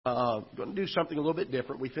Going to do something a little bit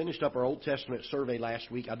different. We finished up our Old Testament survey last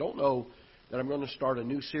week. I don't know that I'm going to start a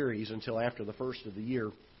new series until after the first of the year.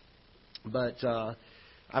 But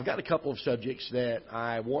I've got a couple of subjects that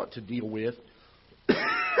I want to deal with.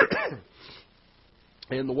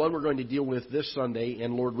 And the one we're going to deal with this Sunday,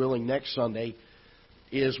 and Lord willing next Sunday,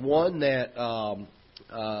 is one that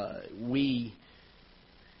we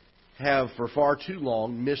have for far too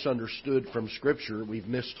long misunderstood from Scripture. We've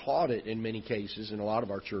mistaught it in many cases in a lot of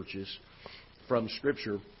our churches from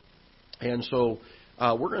Scripture. And so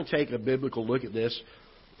we're going to take a biblical look at this.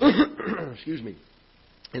 Excuse me.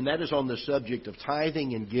 And that is on the subject of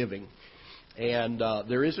tithing and giving. And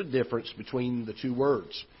there is a difference between the two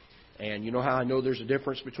words. And you know how I know there's a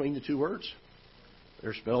difference between the two words?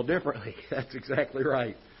 They're spelled differently. That's exactly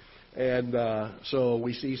right. And so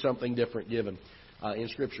we see something different given in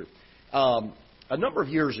Scripture. A number of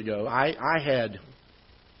years ago, I had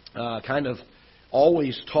kind of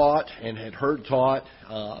always taught and had heard taught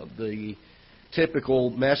the typical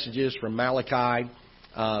messages from Malachi,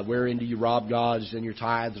 wherein do you rob God in your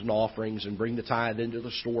tithes and offerings and bring the tithe into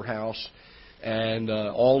the storehouse, and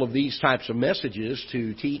all of these types of messages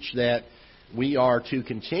to teach that we are to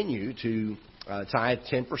continue to tithe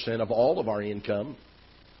 10% of all of our income.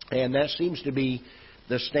 And that seems to be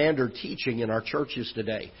the standard teaching in our churches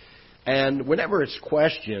today. And whenever it's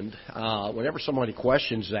questioned, whenever somebody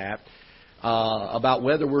questions that, about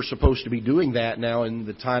whether we're supposed to be doing that now in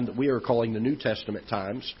the time that we are calling the New Testament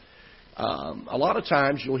times, a lot of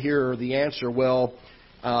times you'll hear the answer, well,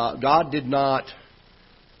 God did not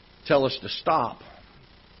tell us to stop,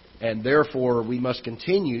 and therefore we must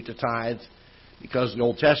continue to tithe because the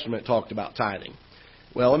Old Testament talked about tithing.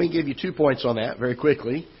 Well, let me give you 2 points on that very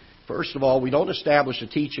quickly. First of all, we don't establish a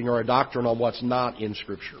teaching or a doctrine on what's not in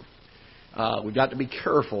Scripture. We've got to be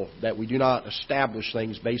careful that we do not establish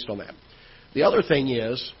things based on that. The other thing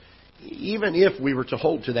is, even if we were to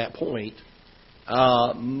hold to that point,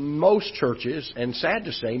 most churches, and sad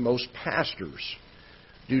to say, most pastors,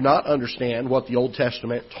 do not understand what the Old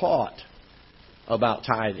Testament taught about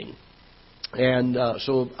tithing. And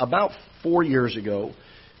so about 4 years ago,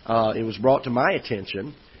 it was brought to my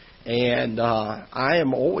attention, and I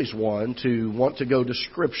am always one to want to go to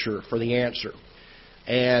Scripture for the answer.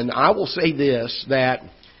 And I will say this, that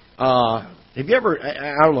have you ever,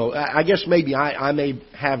 I don't know, I guess maybe I may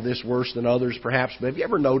have this worse than others perhaps, but have you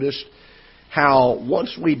ever noticed how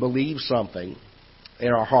once we believe something in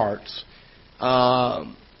our hearts,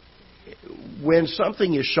 when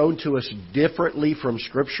something is shown to us differently from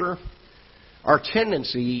Scripture, our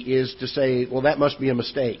tendency is to say, well, that must be a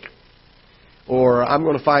mistake. Or I'm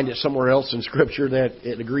going to find it somewhere else in Scripture that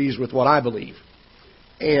it agrees with what I believe.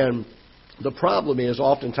 And the problem is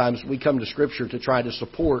oftentimes we come to Scripture to try to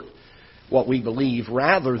support what we believe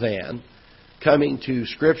rather than coming to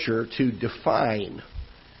Scripture to define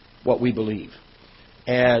what we believe.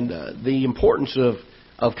 And the importance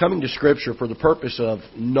of coming to Scripture for the purpose of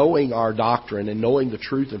knowing our doctrine and knowing the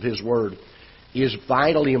truth of His Word is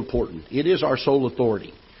vitally important. It is our sole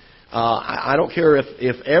authority. I don't care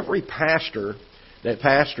if every pastor that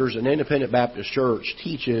pastors an independent Baptist church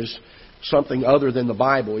teaches something other than the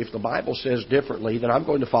Bible. If the Bible says differently, then I'm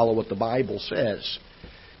going to follow what the Bible says.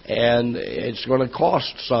 And it's going to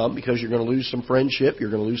cost some because you're going to lose some friendship.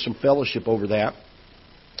 You're going to lose some fellowship over that.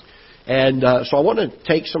 And so I want to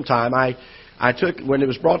take some time. I took, when it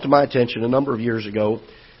was brought to my attention a number of years ago,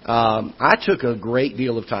 I took a great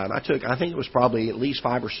deal of time. I think it was probably at least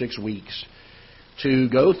 5 or 6 weeks to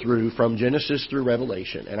go through from Genesis through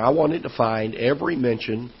Revelation. And I wanted to find every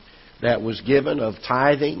mention that was given of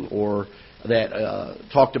tithing or that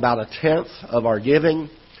talked about a tenth of our giving,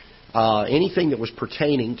 anything that was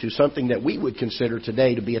pertaining to something that we would consider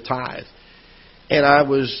today to be a tithe. And I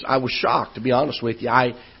was shocked, to be honest with you.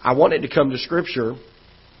 I wanted to come to Scripture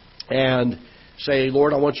and say,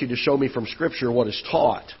 Lord, I want you to show me from Scripture what is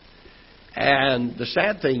taught. And the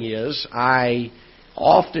sad thing is, I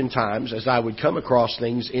oftentimes, as I would come across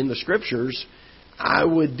things in the Scriptures, I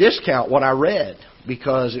would discount what I read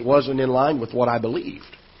because it wasn't in line with what I believed.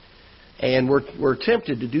 And we're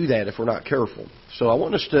tempted to do that if we're not careful. So I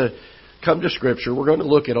want us to come to Scripture. We're going to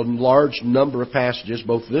look at a large number of passages,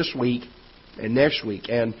 both this week and next week.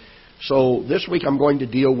 And so this week I'm going to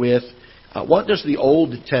deal with what does the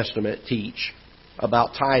Old Testament teach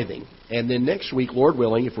about tithing. And then next week, Lord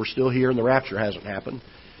willing, if we're still here and the rapture hasn't happened,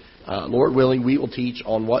 Lord willing, we will teach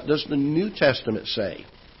on what does the New Testament say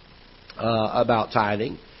about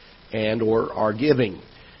tithing and or our giving.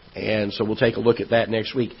 And so we'll take a look at that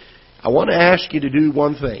next week. I want to ask you to do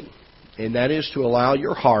one thing, and that is to allow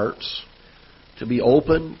your hearts to be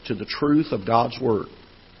open to the truth of God's Word.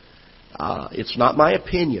 It's not my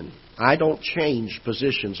opinion. I don't change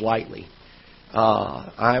positions lightly.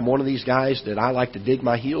 I'm one of these guys that I like to dig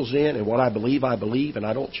my heels in, and what I believe, and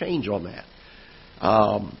I don't change on that.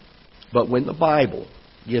 But when the Bible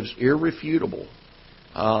gives irrefutable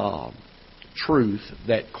truth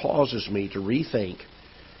that causes me to rethink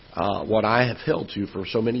what I have held to for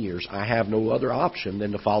so many years, I have no other option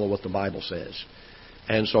than to follow what the Bible says.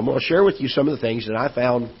 And so I'm going to share with you some of the things that I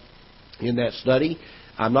found in that study.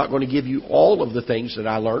 I'm not going to give you all of the things that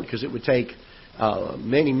I learned, because it would take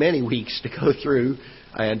many, many weeks to go through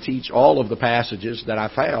and teach all of the passages that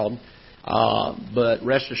I found. But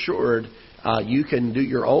rest assured, you can do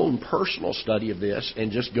your own personal study of this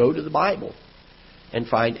and just go to the Bible and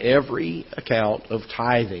find every account of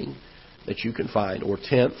tithing that you can find, or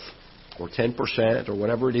tenth, or 10%, or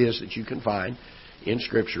whatever it is that you can find in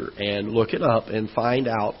Scripture, and look it up and find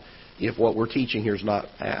out if what we're teaching here is not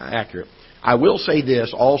accurate. I will say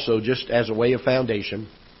this also, just as a way of foundation.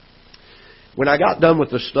 When I got done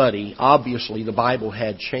with the study, obviously the Bible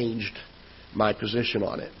had changed my position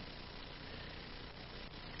on it.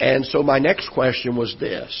 And so my next question was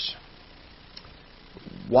this: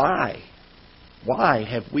 why? Why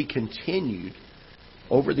have we continued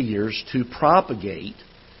over the years to propagate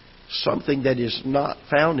something that is not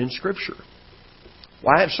found in Scripture?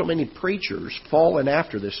 Why have so many preachers fallen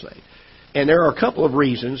after this thing? And there are a couple of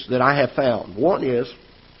reasons that I have found. One is,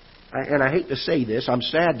 and I hate to say this, I'm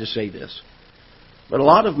sad to say this, but a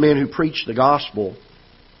lot of men who preach the gospel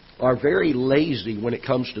are very lazy when it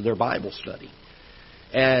comes to their Bible study.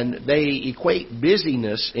 And they equate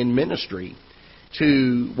busyness in ministry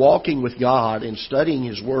to walking with God and studying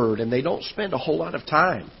His Word, and they don't spend a whole lot of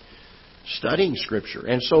time studying Scripture.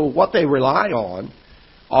 And so what they rely on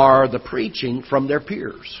are the preaching from their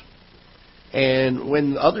peers. And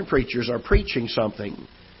when other preachers are preaching something,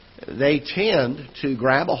 they tend to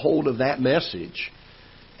grab a hold of that message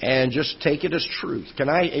and just take it as truth. Can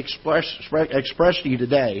I express to you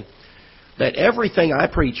today that everything I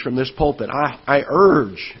preach from this pulpit, I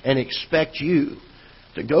urge and expect you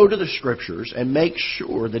to go to the Scriptures and make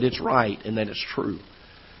sure that it's right and that it's true.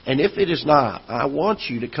 And if it is not, I want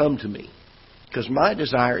you to come to me, because my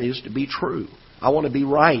desire is to be true. I want to be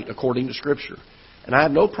right according to Scripture. And I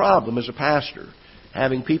have no problem as a pastor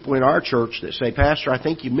having people in our church that say, "Pastor, I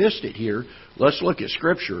think you missed it here. Let's look at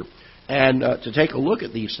Scripture," and to take a look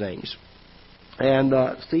at these things and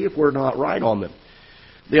see if we're not right on them.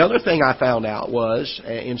 The other thing I found out was,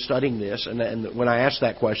 in studying this, and when I asked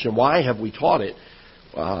that question, why have we taught it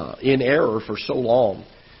in error for so long?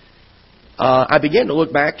 I began to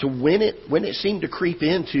look back to when it seemed to creep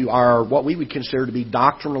into our what we would consider to be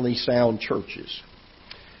doctrinally sound churches.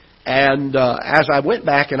 And as I went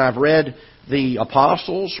back and I've read the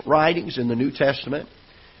apostles' writings in the New Testament,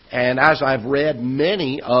 and as I've read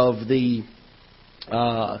many of the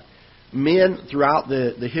men throughout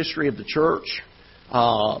the history of the church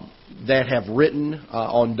that have written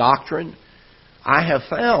on doctrine, I have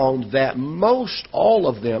found that most all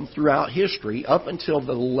of them throughout history, up until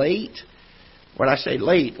the late, when I say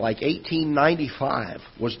late, like 1895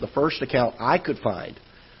 was the first account I could find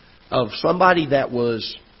of somebody that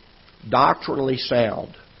was doctrinally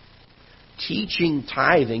sound, teaching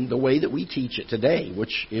tithing the way that we teach it today,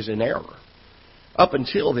 which is in error. Up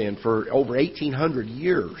until then, for over 1,800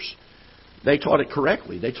 years, they taught it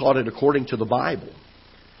correctly. They taught it according to the Bible.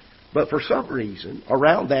 But for some reason,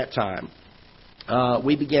 around that time,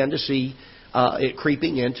 we began to see it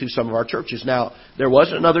creeping into some of our churches. Now, there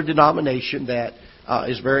was another denomination that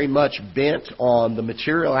is very much bent on the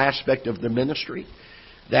material aspect of the ministry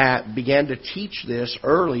that began to teach this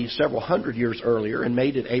early, several hundred years earlier, and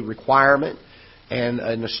made it a requirement and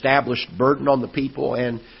an established burden on the people,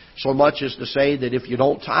 and so much as to say that if you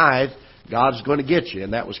don't tithe, God's going to get you.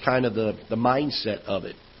 And that was kind of the mindset of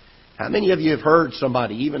it. How many of you have heard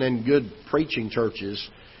somebody, even in good preaching churches,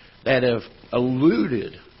 that have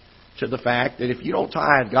alluded to the fact that if you don't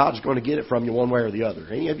tithe, God's going to get it from you one way or the other?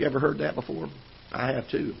 Any of you ever heard that before? I have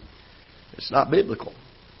too. It's not biblical.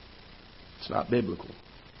 It's not biblical.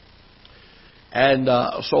 And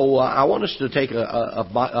so I want us to take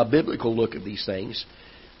a biblical look at these things.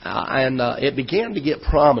 And it began to get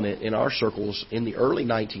prominent in our circles in the early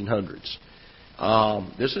 1900s.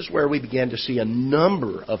 This is where we began to see a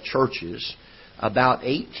number of churches about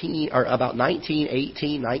 1918,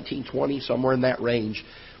 1920, somewhere in that range.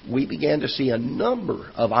 We began to see a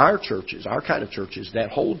number of our churches, our kind of churches that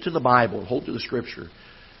hold to the Bible and hold to the Scripture,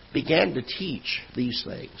 began to teach these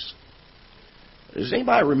things. Does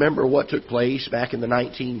anybody remember what took place back in the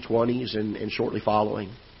 1920s and shortly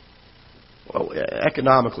following? Well,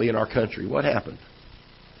 economically in our country, what happened?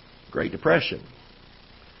 Great Depression.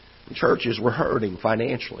 churches were hurting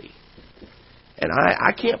financially. And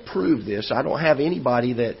I can't prove this. I don't have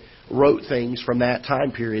anybody that wrote things from that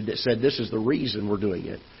time period that said this is the reason we're doing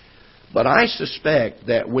it. But I suspect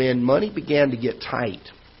that when money began to get tight,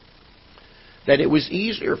 that it was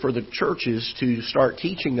easier for the churches to start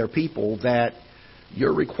teaching their people that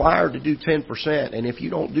you're required to do 10%, and if you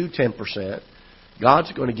don't do 10%,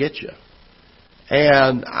 God's going to get you.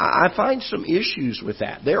 And I find some issues with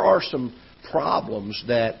that. There are some problems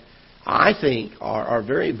that I think are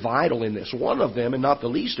very vital in this. One of them, and not the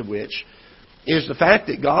least of which, is the fact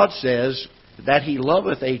that God says that He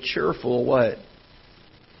loveth a cheerful what?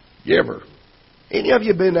 Giver. Any of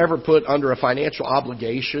you been ever put under a financial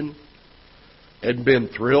obligation and been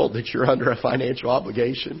thrilled that you're under a financial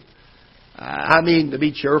obligation? I mean, to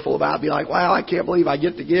be cheerful about it, be like, wow, I can't believe I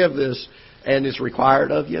get to give this and it's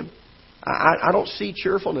required of you. I don't see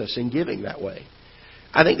cheerfulness in giving that way.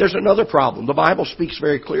 I think there's another problem. The Bible speaks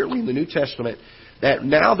very clearly in the New Testament that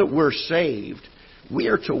now that we're saved, we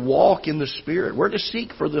are to walk in the Spirit. We're to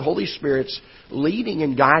seek for the Holy Spirit's leading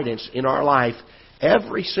and guidance in our life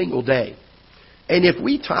every single day. And if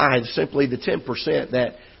we tithe simply the 10%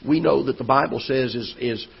 that we know that the Bible says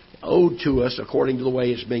is owed to us according to the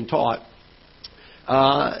way it's being taught,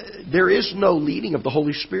 there is no leading of the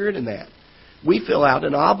Holy Spirit in that. We fill out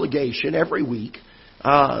an obligation every week.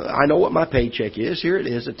 I know what my paycheck is. Here it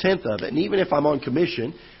is, 1/10 of it. And even if I'm on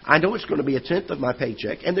commission, I know it's going to be 1/10 of my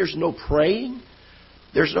paycheck. And there's no praying.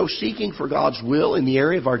 There's no seeking for God's will in the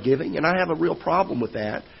area of our giving. And I have a real problem with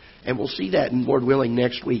that. And we'll see that, Lord willing,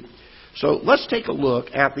 next week. So let's take a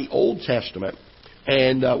look at the Old Testament.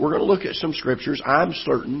 And we're going to look at some scriptures. I'm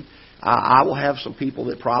certain I will have some people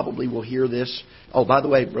that probably will hear this. Oh, by the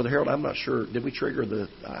way, Brother Harold, I'm not sure. Did we trigger the...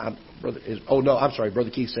 Brother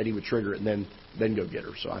Keith said he would trigger it and then go get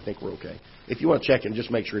her. So I think we're okay. If you want to check and just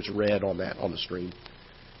make sure it's red on the screen.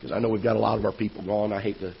 Because I know we've got a lot of our people gone. I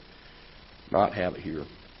hate to not have it here.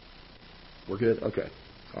 We're good? Okay.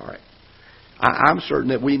 All right. I'm certain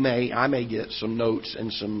that I may get some notes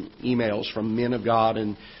and some emails from men of God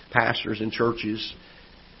and pastors and churches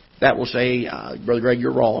that will say, Brother Greg,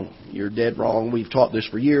 you're wrong. You're dead wrong. We've taught this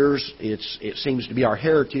for years. It seems to be our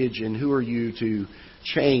heritage, and who are you to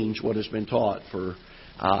change what has been taught for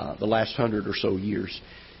the last 100 or so years?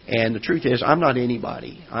 And the truth is, I'm not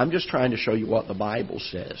anybody. I'm just trying to show you what the Bible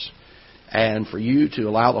says, and for you to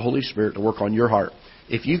allow the Holy Spirit to work on your heart.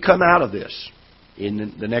 If you come out of this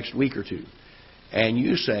in the next week or two, and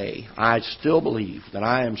you say, I still believe that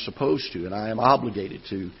I am supposed to and I am obligated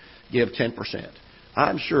to give 10%,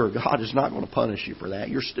 I'm sure God is not going to punish you for that.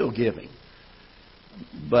 You're still giving.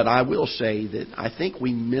 But I will say that I think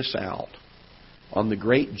we miss out on the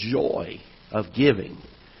great joy of giving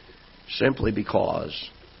simply because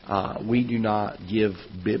we do not give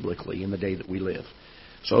biblically in the day that we live.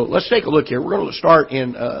 So let's take a look here. We're going to start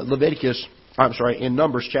in in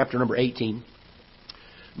Numbers chapter number 18.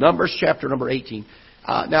 Numbers chapter number 18.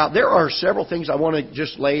 Now, there are several things I want to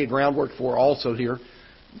just lay a groundwork for also here.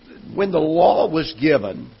 When the law was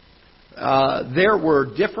given, there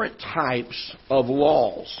were different types of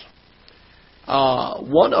laws.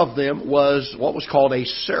 One of them was what was called a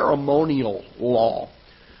ceremonial law.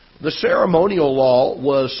 The ceremonial law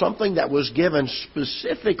was something that was given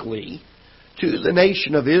specifically to the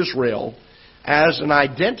nation of Israel as an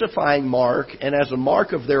identifying mark and as a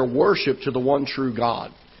mark of their worship to the one true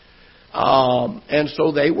God. And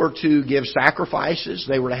so they were to give sacrifices.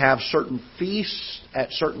 They were to have certain feasts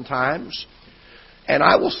at certain times. And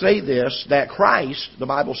I will say this, that Christ, the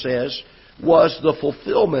Bible says, was the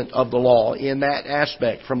fulfillment of the law in that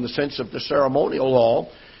aspect. From the sense of the ceremonial law,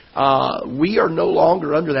 we are no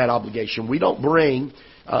longer under that obligation. We don't bring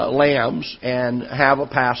lambs and have a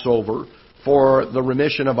Passover for the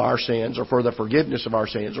remission of our sins or for the forgiveness of our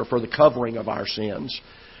sins or for the covering of our sins.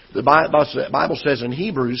 The Bible says in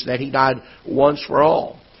Hebrews that He died once for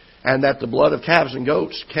all, and that the blood of calves and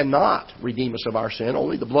goats cannot redeem us of our sin.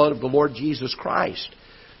 Only the blood of the Lord Jesus Christ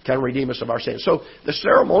can redeem us of our sin. So the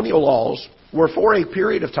ceremonial laws were for a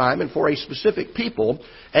period of time and for a specific people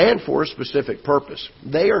and for a specific purpose.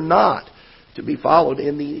 They are not to be followed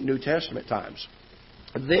in the New Testament times.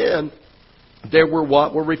 Then there were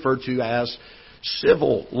what were referred to as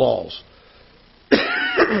civil laws.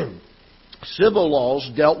 Civil laws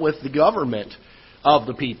dealt with the government of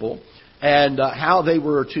the people and how they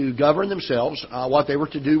were to govern themselves, what they were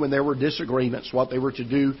to do when there were disagreements, what they were to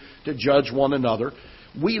do to judge one another.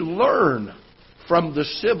 We learn from the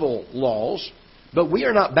civil laws, but we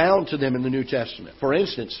are not bound to them in the New Testament. For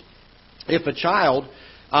instance, if a child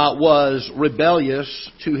was rebellious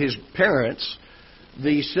to his parents,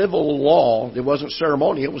 the civil law, it wasn't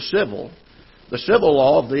ceremonial, it was civil. The civil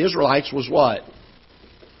law of the Israelites was what?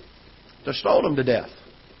 To stone them to death.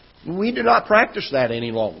 We do not practice that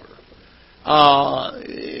any longer.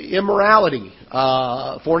 Immorality,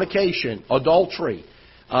 fornication, adultery,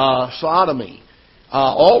 sodomy,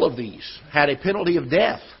 all of these had a penalty of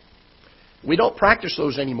death. We don't practice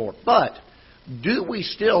those anymore. But do we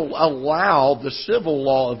still allow the civil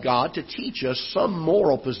law of God to teach us some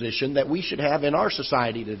moral position that we should have in our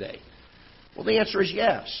society today? Well, the answer is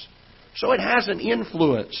yes. So it has an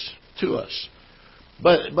influence to us.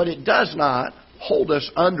 But it does not hold us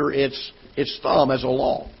under its thumb as a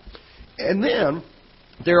law. And then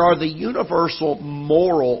there are the universal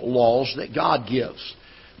moral laws that God gives.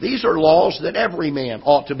 These are laws that every man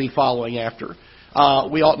ought to be following after.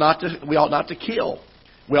 We ought not to kill.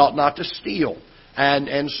 We ought not to steal,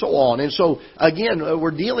 and so on. And so again,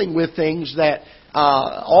 we're dealing with things that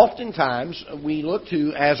oftentimes we look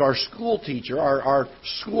to as our school teacher, our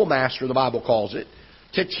schoolmaster, the Bible calls it,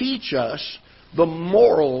 to teach us the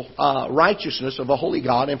moral righteousness of a holy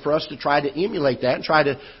God, and for us to try to emulate that and try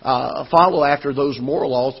to follow after those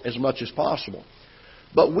moral laws as much as possible.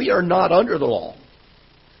 But we are not under the law.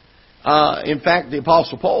 In fact, the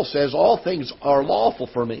Apostle Paul says, all things are lawful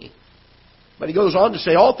for me. But he goes on to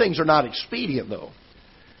say, all things are not expedient, though.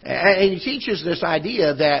 And he teaches this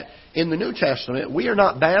idea that in the New Testament, we are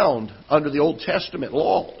not bound under the Old Testament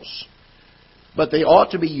laws, but they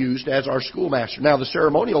ought to be used as our schoolmaster. Now, the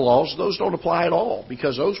ceremonial laws, those don't apply at all,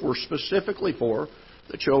 because those were specifically for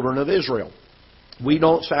the children of Israel. We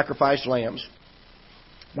don't sacrifice lambs.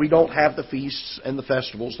 We don't have the feasts and the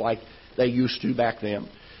festivals like they used to back then.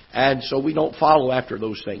 And so we don't follow after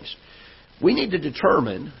those things. We need to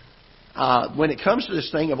determine, when it comes to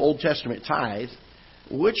this thing of Old Testament tithe,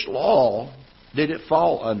 which law did it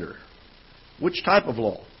fall under? Which type of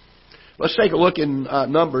law? Let's take a look in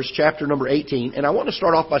Numbers chapter number 18. And I want to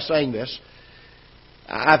start off by saying this.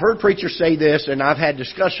 I've heard preachers say this, and I've had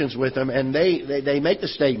discussions with them, and they make the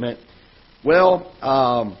statement, well,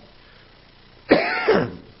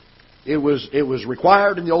 it was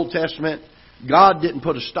required in the Old Testament. God didn't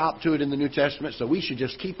put a stop to it in the New Testament, so we should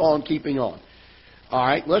just keep on keeping on. All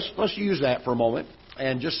right, let's use that for a moment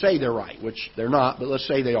and just say they're right, which they're not, but let's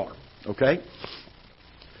say they are. Okay?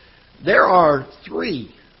 There are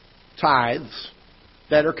 3 tithes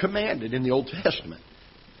that are commanded in the Old Testament.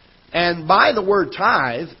 And by the word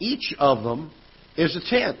tithe, each of them is a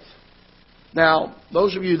tenth. Now,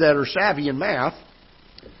 those of you that are savvy in math,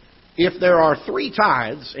 if there are 3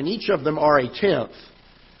 tithes and each of them are a tenth,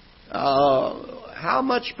 how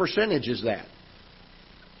much percentage is that?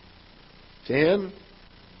 10,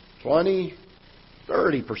 20,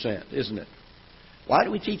 30%, isn't it? Why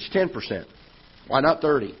do we teach 10%? Why not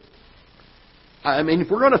 30? I mean, if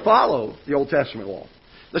we're going to follow the Old Testament law.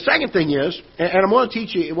 The second thing is, and I'm going to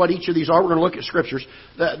teach you what each of these are. We're going to look at scriptures.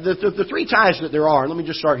 The 3 tithes that there are, let me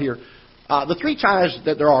just start here. The 3 tithes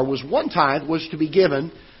that there are was, 1 tithe was to be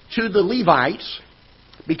given to the Levites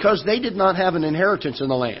because they did not have an inheritance in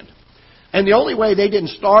the land. And the only way they didn't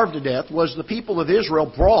starve to death was the people of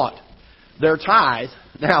Israel brought their tithe.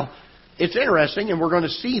 Now, it's interesting, and we're going to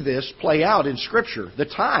see this play out in Scripture. The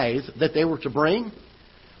tithe that they were to bring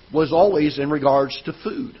was always in regards to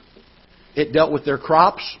food. It dealt with their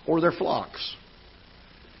crops or their flocks.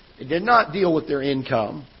 It did not deal with their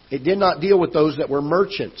income. It did not deal with those that were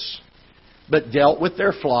merchants, but dealt with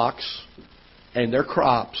their flocks and their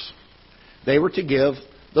crops. They were to give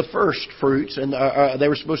the first fruits, and they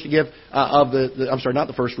were supposed to give not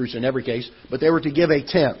the first fruits in every case, but they were to give a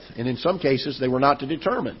tenth. And in some cases, they were not to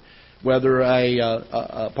determine whether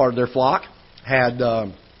a part of their flock had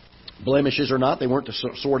blemishes or not. They weren't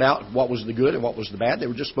to sort out what was the good and what was the bad. They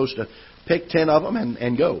were just supposed to pick 10 of them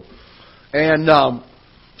and go. And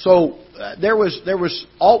so it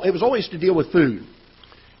was always to deal with food.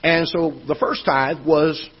 And so the first tithe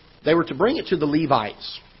was they were to bring it to the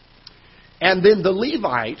Levites. And then the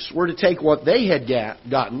Levites were to take what they had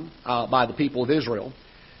gotten by the people of Israel,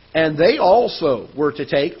 and they also were to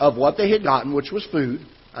take of what they had gotten, which was food,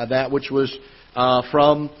 that which was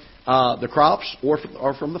from the crops or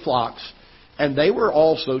from the flocks, and they were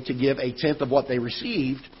also to give a tenth of what they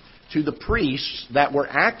received to the priests that were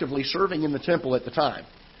actively serving in the temple at the time.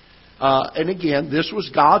 And again, this was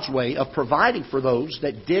God's way of providing for those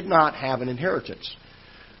that did not have an inheritance.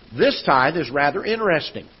 This tithe is rather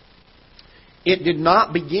interesting. It did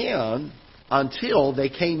not begin until they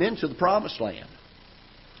came into the Promised Land,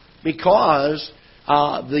 because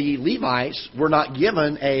the Levites were not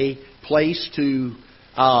given a place to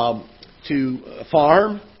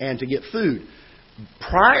farm and to get food.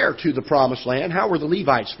 Prior to the Promised Land, how were the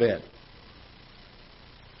Levites fed?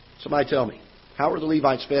 Somebody tell me. How were the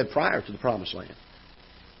Levites fed prior to the Promised Land?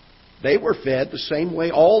 They were fed the same way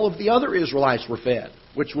all of the other Israelites were fed,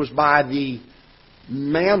 which was by the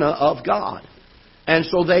manna of God. And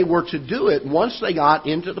so they were to do it once they got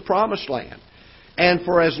into the Promised Land. And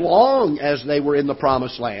for as long as they were in the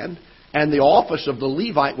Promised Land, and the office of the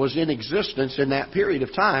Levite was in existence in that period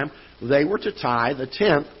of time, they were to tithe a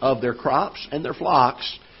tenth of their crops and their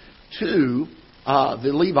flocks to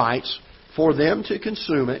the Levites for them to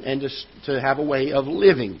consume it and to have a way of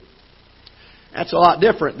living. That's a lot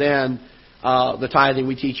different than the tithing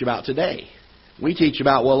we teach about today. We teach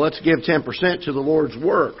about, well, let's give 10% to the Lord's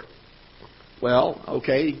work. Well,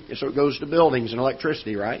 okay, so it goes to buildings and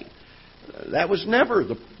electricity, right? That was never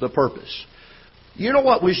the purpose. You know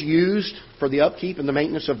what was used for the upkeep and the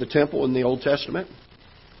maintenance of the temple in the Old Testament?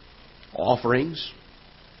 Offerings.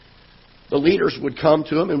 The leaders would come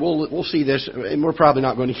to them, and we'll see this, and we're probably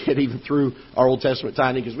not going to get even through our Old Testament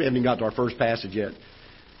tithing because we haven't even got to our first passage yet.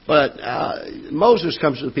 But Moses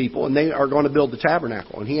comes to the people, and they are going to build the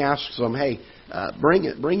tabernacle, and he asks them, hey, bring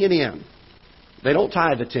it in. They don't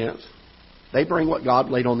tithe a tenth. They bring what God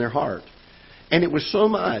laid on their heart. And it was so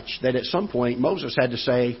much that at some point Moses had to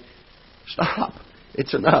say, stop.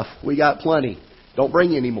 It's enough. We got plenty. Don't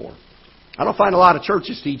bring any more. I don't find a lot of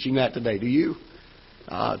churches teaching that today, do you?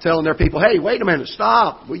 Telling their people, hey, wait a minute,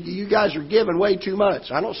 stop. You guys are giving way too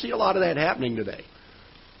much. I don't see a lot of that happening today.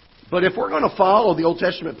 But if we're going to follow the Old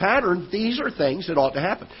Testament pattern, these are things that ought to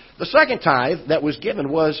happen. The second tithe that was given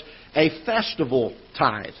was a festival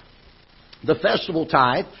tithe. The festival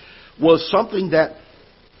tithe was something that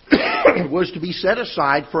was to be set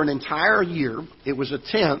aside for an entire year. It was a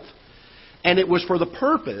tenth. And it was for the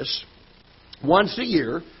purpose, once a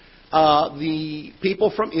year, the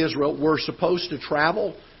people from Israel were supposed to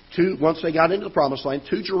travel to, once they got into the Promised Land,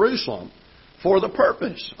 to Jerusalem for the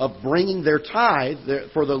purpose of bringing their tithe,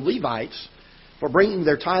 for the Levites, for bringing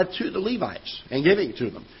their tithe to the Levites and giving it to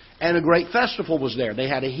them. And a great festival was there. They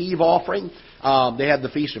had a heave offering. They had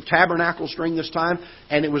the Feast of Tabernacles during this time.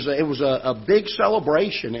 And it was a big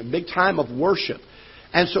celebration, a big time of worship.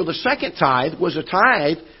 And so the second tithe was a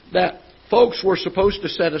tithe that folks were supposed to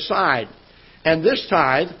set aside. And this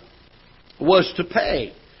tithe was to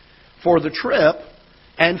pay for the trip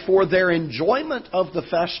and for their enjoyment of the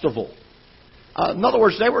festival. In other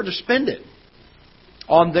words, they were to spend it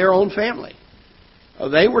on their own family.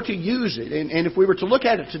 They were to use it. And if we were to look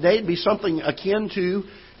at it today, it'd be something akin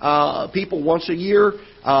to people once a year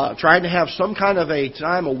trying to have some kind of a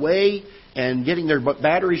time away and getting their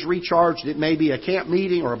batteries recharged. It may be a camp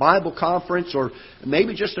meeting or a Bible conference or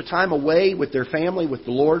maybe just a time away with their family, with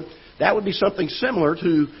the Lord. That would be something similar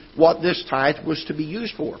to what this tithe was to be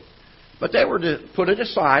used for. But they were to put it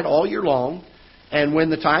aside all year long. And when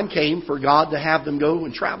the time came for God to have them go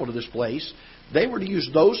and travel to this place, they were to use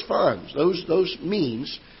those funds, those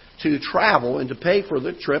means, to travel and to pay for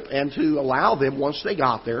the trip and to allow them, once they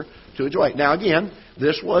got there, to enjoy it. Now, again,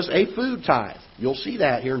 this was a food tithe. You'll see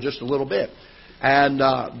that here in just a little bit. And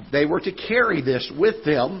they were to carry this with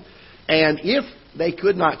them. And if they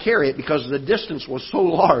could not carry it because the distance was so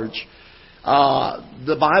large,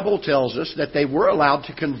 the Bible tells us that they were allowed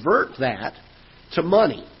to convert that to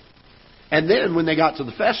money. And then when they got to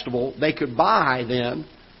the festival, they could buy then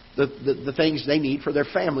the things they need for their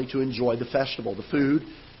family to enjoy the festival, the food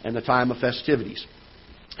and the time of festivities.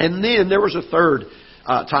 And then there was a third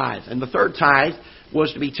tithe. And the third tithe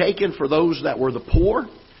was to be taken for those that were the poor,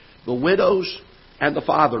 the widows, and the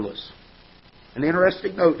fatherless. An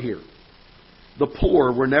interesting note here. The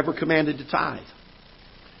poor were never commanded to tithe.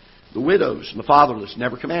 The widows and the fatherless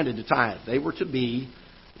never commanded to tithe. They were to be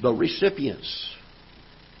the recipients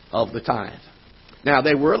of the tithe. Now,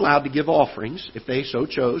 they were allowed to give offerings if they so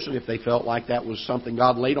chose, and if they felt like that was something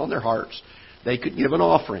God laid on their hearts, they could give an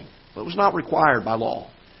offering. But it was not required by law.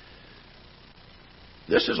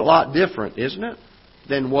 This is a lot different, isn't it,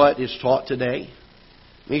 than what is taught today?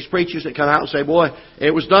 These preachers that come out and say, boy,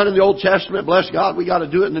 it was done in the Old Testament, bless God, we got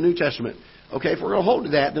to do it in the New Testament. Okay, if we're going to hold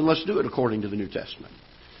to that, then let's do it according to the New Testament.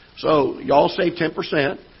 So, y'all save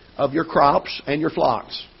 10% of your crops and your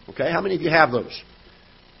flocks. Okay, how many of you have those?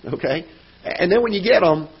 Okay, and then when you get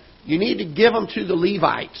them, you need to give them to the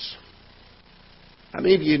Levites. How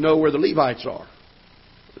many of you know where the Levites are?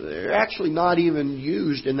 They're actually not even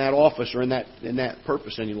used in that office or in that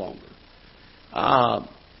purpose any longer.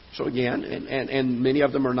 So again, and many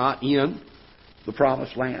of them are not in the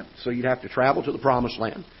Promised Land. So you'd have to travel to the Promised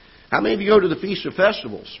Land. How many of you go to the Feast of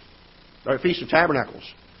Festivals? Or Feast of Tabernacles?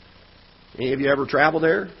 Any of you ever travel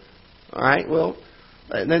there? All right, well,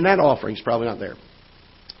 then that offering's probably not there.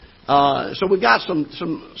 So we've got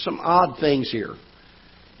some odd things here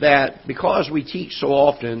that because we teach so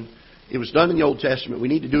often It was done in the Old Testament. We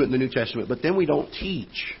need to do it in the New Testament. But then we don't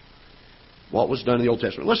teach what was done in the Old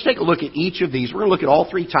Testament. Let's take a look at each of these. We're going to look at all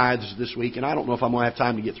 3 tithes this week, and I don't know if I'm going to have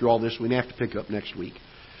time to get through all this. We may have to pick up next week.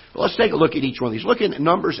 But let's take a look at each one of these. Look at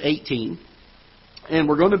Numbers 18, and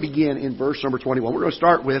we're going to begin in verse number 21. We're going to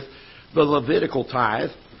start with the Levitical tithe.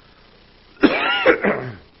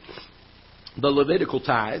 The Levitical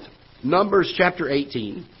tithe. Numbers chapter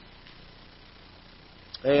 18.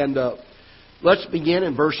 And let's begin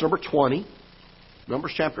in verse number 20.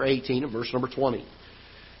 Numbers chapter 18 and verse number 20.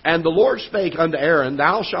 And the Lord spake unto Aaron,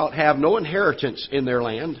 Thou shalt have no inheritance in their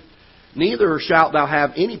land, neither shalt thou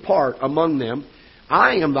have any part among them.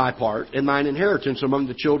 I am thy part and thine inheritance among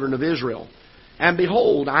the children of Israel. And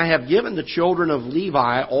behold, I have given the children of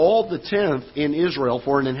Levi all the 10th in Israel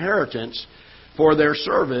for an inheritance for their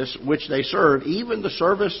service which they serve, even the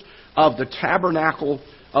service of the tabernacle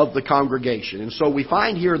of the congregation. And so we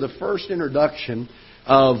find here the first introduction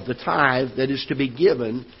of the tithe that is to be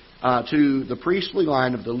given to the priestly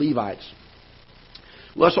line of the Levites.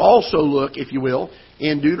 Let's also look, if you will,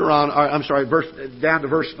 in down to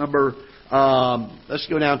verse number. Let's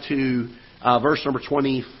go down to verse number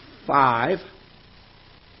 25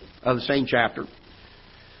 of the same chapter.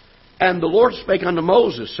 And the Lord spake unto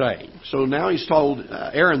Moses, saying, so now he's told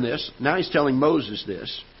Aaron this. Now he's telling Moses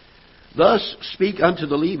this. Thus speak unto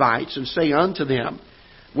the Levites, and say unto them,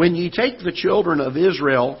 when ye take the children of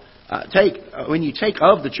Israel. When you take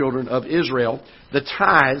of the children of Israel the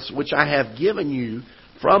tithes which I have given you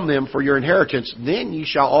from them for your inheritance, then ye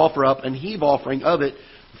shall offer up an heave offering of it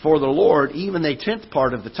for the Lord, even a 10th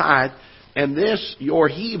part of the tithe. And this your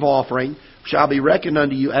heave offering shall be reckoned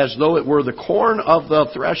unto you as though it were the corn of the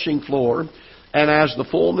threshing floor, and as the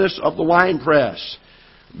fullness of the winepress.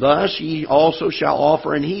 Thus ye also shall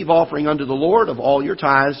offer an heave offering unto the Lord of all your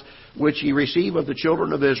tithes, which ye receive of the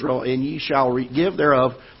children of Israel, and ye shall give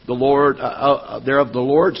thereof the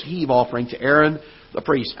Lord's heave offering to Aaron the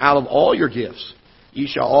priest. Out of all your gifts ye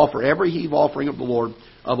shall offer every heave offering of the Lord,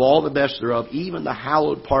 of all the best thereof, even the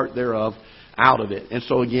hallowed part thereof, out of it. And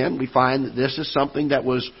so again, we find that this is something that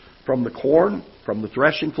was from the corn, from the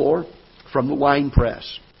threshing floor, from the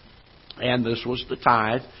winepress. And this was the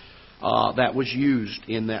tithe that was used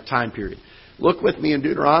in that time period. Look with me in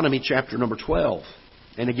Deuteronomy chapter number 12.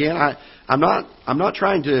 And again, I'm not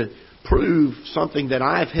trying to prove something that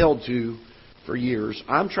I've held to for years.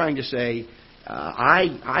 I'm trying to say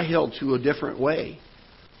I held to a different way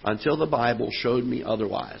until the Bible showed me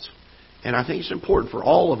otherwise. And I think it's important for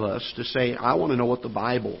all of us to say, I want to know what the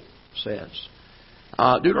Bible says.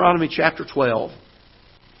 Deuteronomy chapter 12.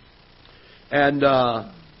 And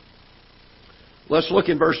let's look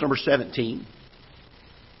in verse number 17.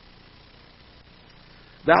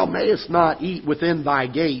 Thou mayest not eat within thy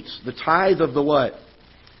gates the tithe of the what?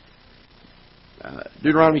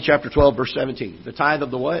 Deuteronomy chapter 12, verse 17. The tithe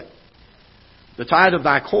of the what? The tithe of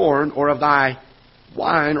thy corn, or of thy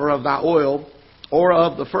wine, or of thy oil, or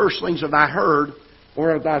of the firstlings of thy herd,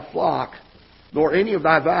 or of thy flock, nor any of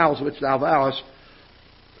thy vows which thou vowest,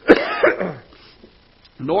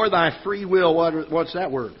 nor thy free will, what's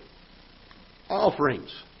that word?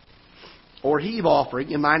 Offerings, or heave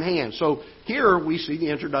offering in thine hand. So here we see the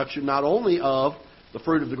introduction not only of the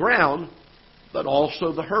fruit of the ground, but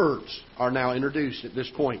also the herbs are now introduced at this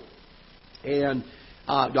point. And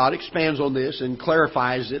God expands on this and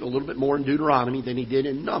clarifies it a little bit more in Deuteronomy than He did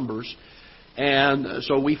in Numbers. And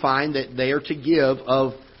so we find that they are to give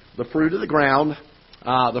of the fruit of the ground,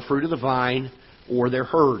 the fruit of the vine, or their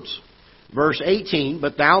herds. Verse 18,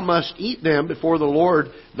 but thou must eat them before the Lord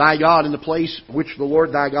thy God in the place which the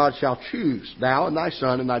Lord thy God shall choose, thou and thy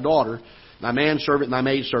son and thy daughter, thy manservant and thy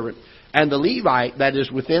maidservant, and the Levite that is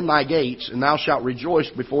within thy gates, and thou shalt rejoice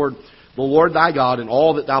before the Lord thy God in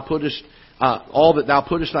all that thou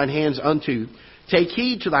puttest thine hands unto. Take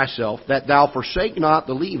heed to thyself that thou forsake not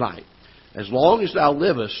the Levite, as long as thou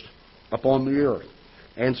livest upon the earth.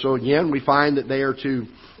 And so again, we find that they are to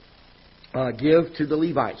give to the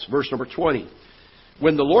Levites. Verse number 20.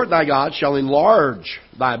 When the Lord thy God shall enlarge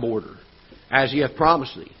thy border, as He hath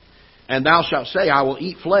promised thee, and thou shalt say, I will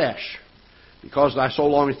eat flesh, because thy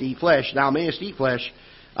soul longeth to eat flesh, thou mayest eat flesh,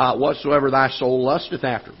 whatsoever thy soul lusteth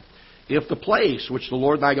after. If the place which the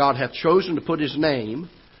Lord thy God hath chosen to put His name,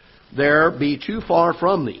 there be too far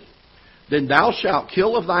from thee, then thou shalt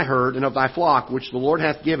kill of thy herd and of thy flock, which the Lord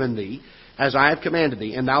hath given thee, as I have commanded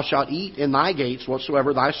thee, and thou shalt eat in thy gates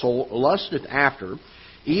whatsoever thy soul lusteth after,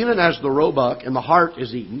 even as the roebuck and the hart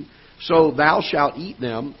is eaten, so thou shalt eat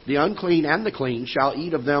them. The unclean and the clean shall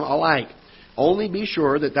eat of them alike. Only be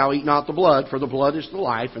sure that thou eat not the blood, for the blood is the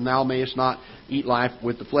life, and thou mayest not eat life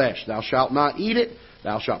with the flesh. Thou shalt not eat it,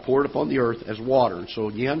 thou shalt pour it upon the earth as water. And so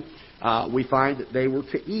again, we find that they were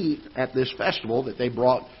to eat at this festival, that they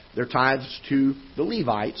brought their tithes to the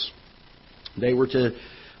Levites. They were to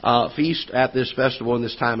feast at this festival in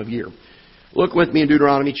this time of year. Look with me in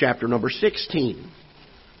Deuteronomy chapter number 16.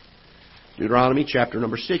 Deuteronomy chapter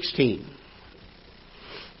number 16.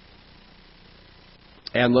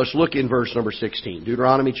 And let's look in verse number 16.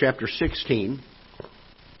 Deuteronomy chapter 16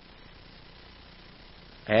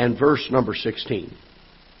 and verse number 16.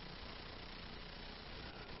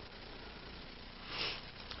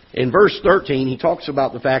 In verse 13, he talks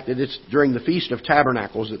about the fact that it's during the Feast of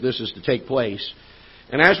Tabernacles that this is to take place.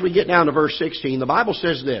 And as we get down to verse 16, the Bible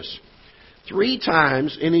says this: 3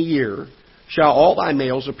 times in a year shall all thy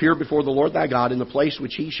males appear before the Lord thy God in the place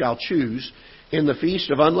which he shall choose, in the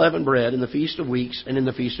feast of unleavened bread, in the feast of weeks, and in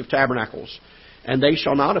the feast of tabernacles. And they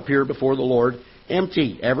shall not appear before the Lord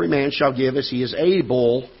empty. Every man shall give as he is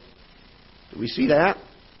able. Do we see that?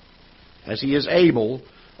 As he is able,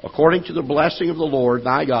 according to the blessing of the Lord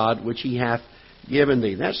thy God, which he hath given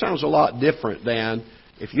thee. That sounds a lot different than,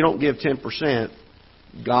 if you don't give 10%,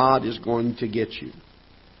 God is going to get you.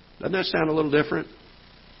 Doesn't that sound a little different?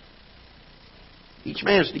 Each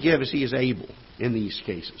man is to give as he is able in these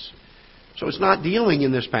cases. So it's not dealing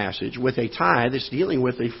in this passage with a tithe, it's dealing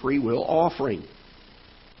with a free will offering.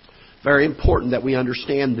 Very important that we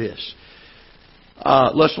understand this.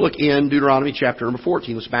 Let's look in Deuteronomy chapter number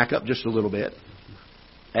 14. Let's back up just a little bit.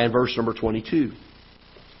 And verse number 22.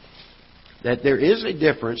 That there is a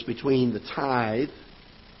difference between the tithe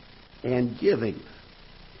and giving.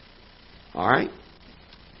 All right?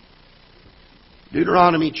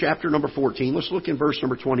 Deuteronomy chapter number 14. Let's look in verse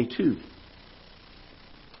number 22.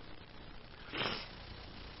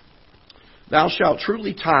 Thou shalt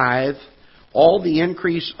truly tithe all the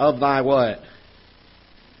increase of thy what?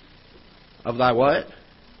 Of thy what?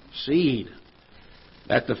 Seed.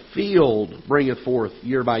 That the field bringeth forth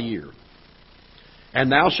year by year.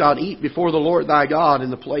 And thou shalt eat before the Lord thy God in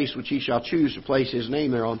the place which he shall choose to place his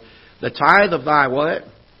name thereon. The tithe of thy what?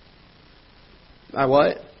 Thy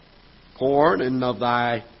what? Corn, and of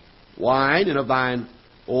thy wine, and of thine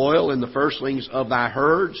oil, and the firstlings of thy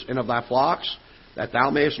herds, and of thy flocks, that thou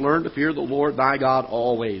mayest learn to fear the Lord thy God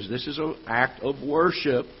always. This is an act of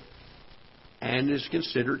worship, and is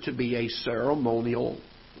considered to be a ceremonial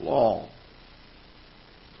law.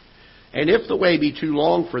 And if the way be too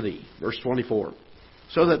long for thee, verse 24,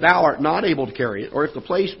 so that thou art not able to carry it, or if the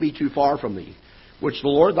place be too far from thee, which the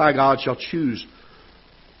Lord thy God shall choose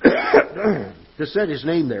to set his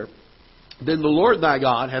name there, then the Lord thy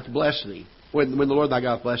God hath blessed thee. When the Lord thy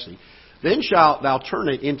God hath blessed thee, then shalt thou turn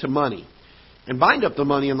it into money, and bind up the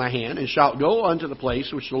money in thy hand, and shalt go unto the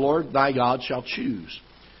place which the Lord thy God shall choose.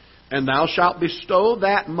 And thou shalt bestow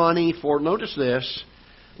that money for, notice this,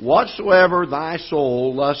 whatsoever thy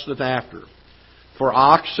soul lusteth after, for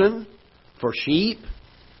oxen, for sheep,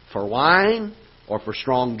 for wine, or for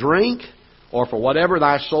strong drink, or for whatever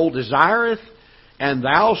thy soul desireth, and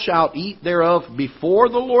thou shalt eat thereof before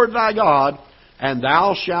the Lord thy God, and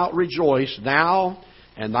thou shalt rejoice, thou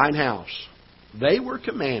and thine house. They were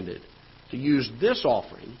commanded to use this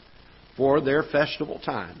offering for their festival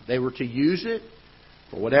time. They were to use it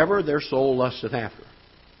for whatever their soul lusteth after,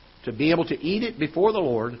 to be able to eat it before the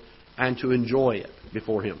Lord and to enjoy it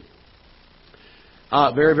before Him.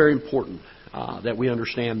 Very, very important that we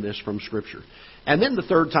understand this from Scripture. And then the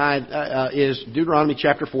third tithe is Deuteronomy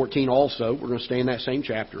chapter 14 also. We're going to stay in that same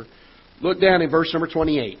chapter. Look down in verse number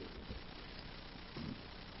 28.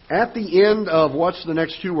 At the end of, what's the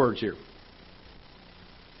next 2 words here?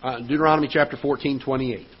 Deuteronomy chapter 14,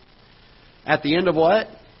 28. At the end of what?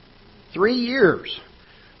 3 years.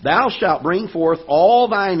 Thou shalt bring forth all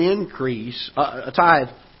thine increase,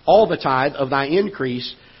 all the tithe of thy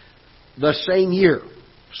increase the same year.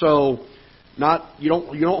 So, you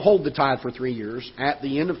don't hold the tithe for 3 years. At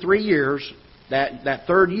the end of 3 years, that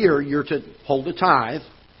third year, you're to hold the tithe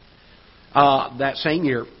that same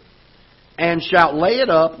year, and shalt lay it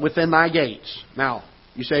up within thy gates. Now,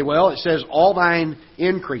 you say, well, it says all thine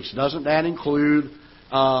increase. Doesn't that include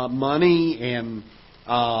money, and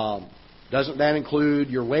doesn't that include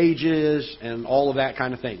your wages and all of that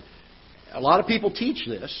kind of thing? A lot of people teach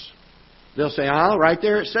this. They'll say, right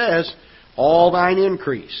there it says, all thine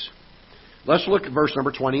increase. Let's look at verse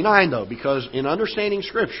number 29, though, because in understanding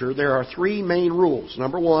Scripture, there are 3 main rules.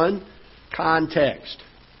 Number 1, context.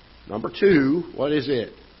 Number 2, what is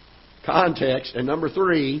it? Context. And number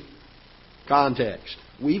 3, context.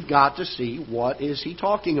 We've got to see what is he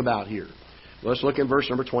talking about here. Let's look at verse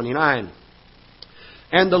number 29.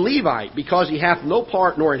 And the Levite, because he hath no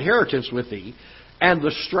part nor inheritance with thee, and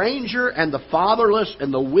the stranger and the fatherless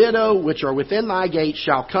and the widow which are within thy gate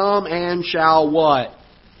shall come and shall what?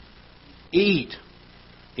 Eat.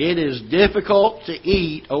 It is difficult to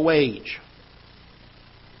eat a wage.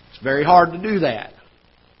 It's very hard to do that.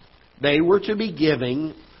 They were to be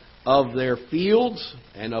giving of their fields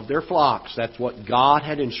and of their flocks. That's what God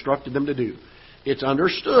had instructed them to do. It's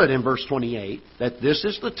understood in verse 28 that this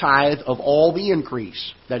is the tithe of all the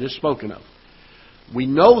increase that is spoken of. We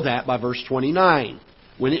know that by verse 29,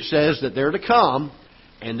 when it says that they're to come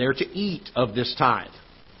and they're to eat of this tithe.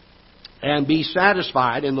 And be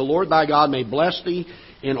satisfied, and the Lord thy God may bless thee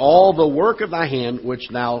in all the work of thy hand which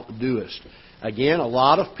thou doest. Again, a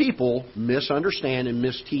lot of people misunderstand and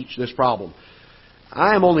misteach this problem.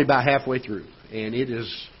 I am only about halfway through, and it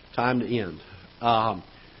is time to end.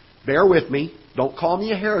 Bear with me. Don't call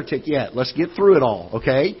me a heretic yet. Let's get through it all,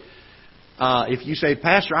 okay? If you say,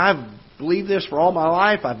 Pastor, I've believed this for all my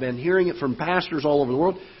life. I've been hearing it from pastors all over the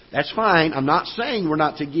world. That's fine. I'm not saying we're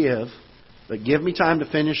not to give, but give me time to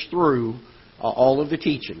finish through all of the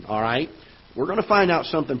teaching, all right? We're going to find out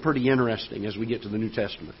something pretty interesting as we get to the New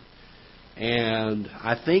Testament. And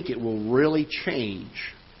I think it will really change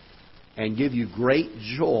and give you great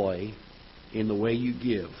joy in the way you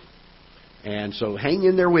give. And so hang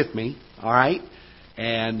in there with me, all right?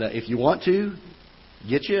 And if you want to,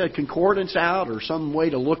 get you a concordance out or some way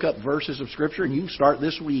to look up verses of Scripture, and you can start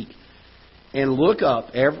this week and look up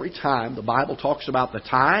every time the Bible talks about the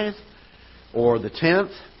tithe or the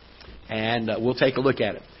tenth, and we'll take a look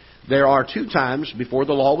at it. There are 2 times before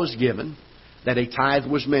the law was given that a tithe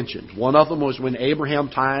was mentioned. One of them was when Abraham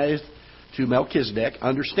tithed to Melchizedek.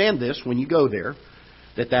 Understand this when you go there,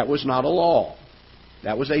 that was not a law.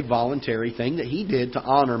 That was a voluntary thing that he did to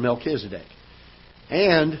honor Melchizedek.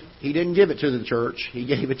 And he didn't give it to the church. He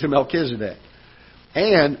gave it to Melchizedek.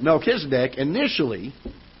 And Melchizedek initially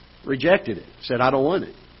rejected it. Said, I don't want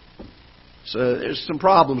it. So there's some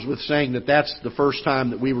problems with saying that that's the first time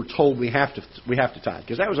that we were told we have to tithe,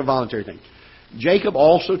 because that was a voluntary thing. Jacob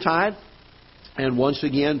also tithed, and once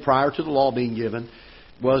again, prior to the law being given,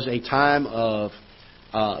 was a time of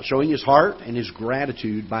showing his heart and his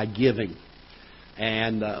gratitude by giving.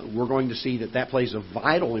 And we're going to see that plays a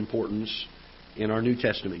vital importance in our New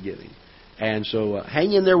Testament giving. And so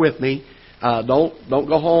hang in there with me. Don't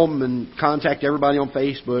go home and contact everybody on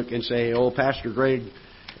Facebook and say, oh, Pastor Greg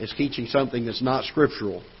is teaching something that's not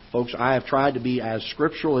scriptural. Folks, I have tried to be as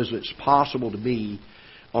scriptural as it's possible to be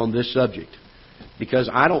on this subject, because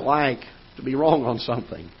I don't like to be wrong on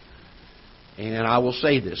something. And I will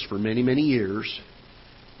say this, for many, many years,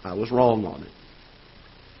 I was wrong on it.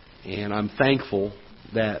 And I'm thankful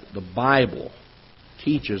that the Bible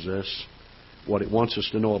teaches us what it wants us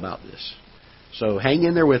to know about this. So hang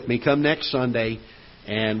in there with me. Come next Sunday,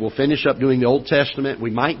 and we'll finish up doing the Old Testament.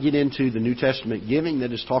 We might get into the New Testament giving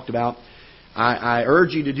that is talked about. I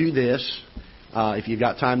urge you to do this if you've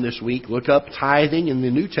got time this week. Look up tithing in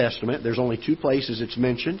the New Testament. There's only 2 places it's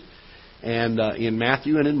mentioned, and in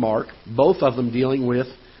Matthew and in Mark, both of them dealing with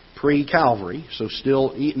pre-Calvary. So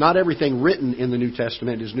still, not everything written in the New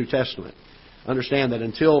Testament is New Testament. Understand that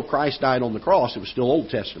until Christ died on the cross, it was still Old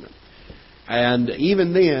Testament. And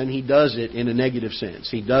even then, He does it in a negative sense.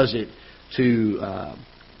 He does it to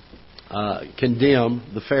condemn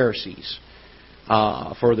the Pharisees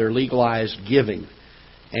for their legalized giving.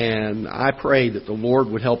 And I pray that the Lord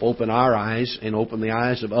would help open our eyes and open the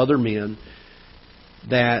eyes of other men,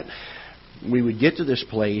 that we would get to this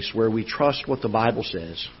place where we trust what the Bible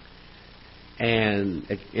says and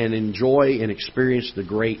enjoy and experience the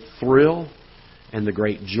great thrill and the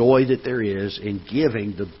great joy that there is in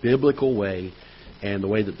giving the biblical way and the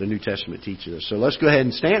way that the New Testament teaches us. So let's go ahead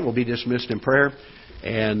and stand. We'll be dismissed in prayer,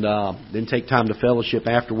 and then take time to fellowship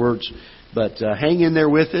afterwards. But hang in there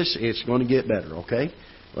with us. It's going to get better, okay?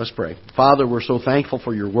 Let's pray. Father, we're so thankful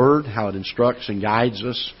for your word, how it instructs and guides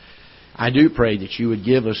us. I do pray that you would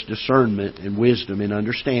give us discernment and wisdom in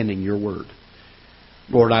understanding your word.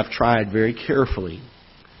 Lord, I've tried very carefully,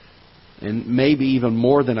 and maybe even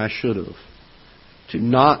more than I should have, to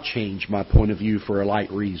not change my point of view for a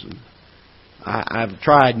light reason. I've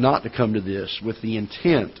tried not to come to this with the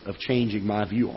intent of changing my view